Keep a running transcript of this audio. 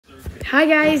Hi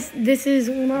guys, this is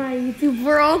my YouTube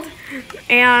world,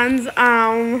 and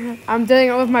I'm doing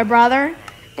it with my brother,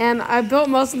 and I built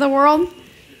most of the world,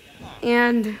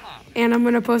 and I'm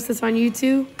gonna post this on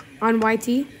YouTube, on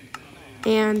YT,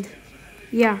 and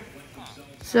yeah.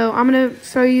 So I'm gonna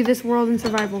show you this world in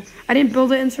survival. I didn't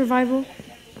build it in survival,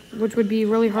 which would be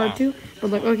really hard to, but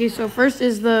like, okay, so first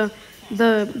is the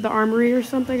armory or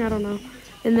something, I don't know,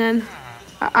 and then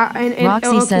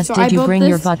Roxy says, so did you bring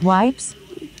your butt wipes?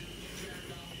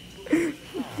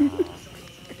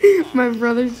 My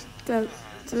brother's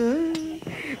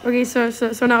okay,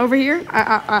 so now over here,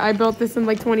 I built this in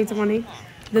like 2020.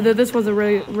 This was a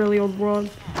really old world,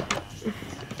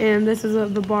 and this is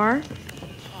the bar,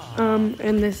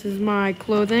 and this is my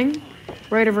clothing,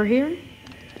 right over here,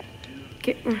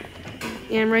 okay,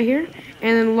 and right here,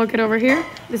 and then look at over here.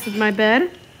 This is my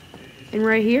bed, and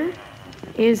right here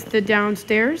is the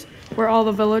downstairs where all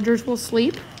the villagers will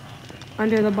sleep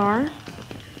under the bar,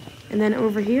 and then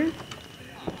over here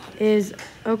is,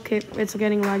 okay, it's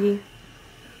getting laggy.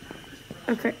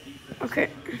 Okay.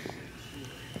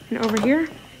 And over here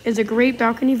is a great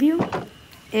balcony view.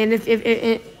 And if you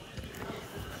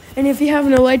have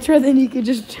an elytra, then you could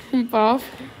just jump off.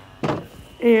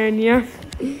 And yeah.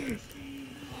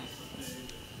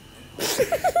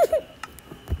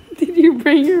 Did you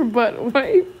bring your butt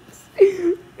wipes?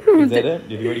 Is that it?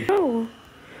 Did you already? No.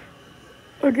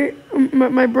 Okay,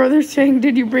 my brother's saying,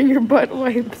 did you bring your butt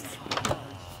wipes?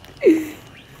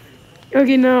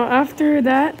 Okay, now after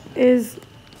that is,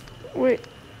 wait.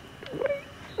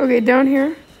 Okay, down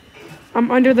here,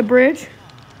 under the bridge,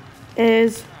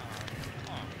 is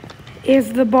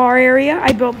the bar area.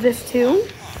 I built this too.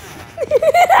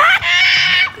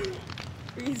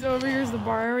 So over here's the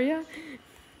bar area.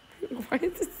 Why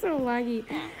is it so laggy?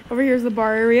 Over here's the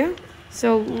bar area.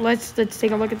 So let's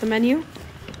take a look at the menu.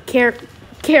 A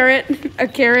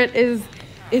carrot is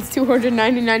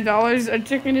 $299. A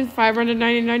chicken is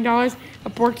 $599. A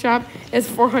pork chop is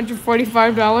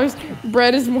 $445.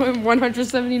 Bread is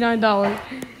 $179.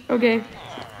 Okay,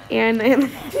 and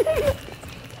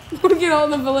look at all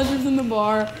the villagers in the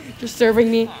bar just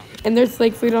serving me, and there's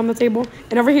like food on the table.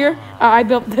 And over here, I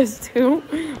built this too.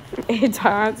 It's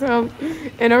awesome.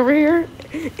 And over here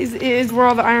is where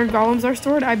all the iron golems are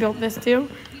stored. I built this too.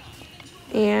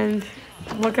 And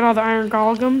look at all the iron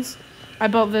golems. I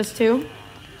built this too.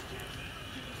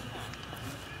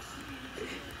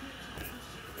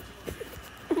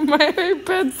 My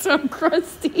iPad's so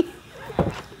crusty.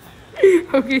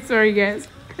 Okay, sorry guys.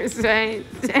 Okay,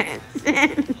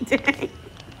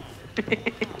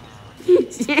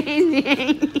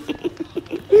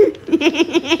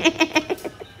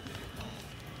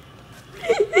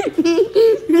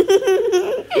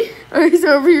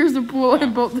 so over here's the pool. I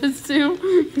built this too.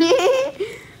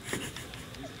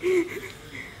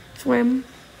 Swim.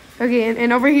 Okay,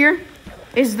 and over here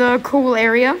is the cool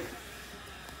area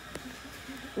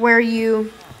where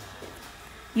you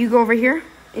go over here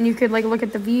and you could like look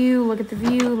at the view, look at the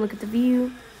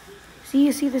view. See,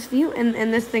 you see this view?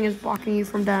 And this thing is blocking you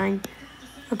from dying.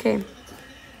 Okay.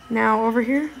 Now over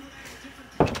here.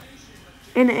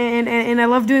 And I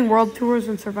love doing world tours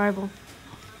and survival,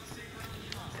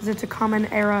 because it's a common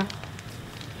era.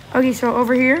 Okay, so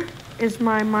over here is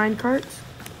my mine carts.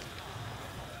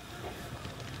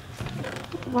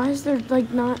 Why is there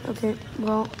like not, okay,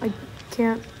 well, I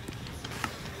can't.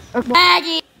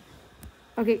 Okay.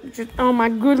 Okay, just, oh my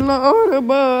good lord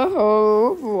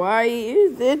above, why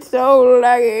is it so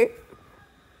laggy?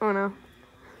 Oh no.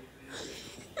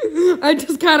 I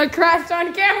just kind of crashed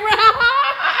on camera.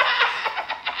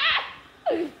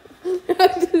 I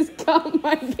just got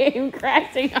my game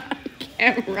crashing on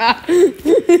camera.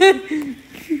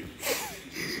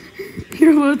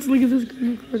 Here, let's look at this.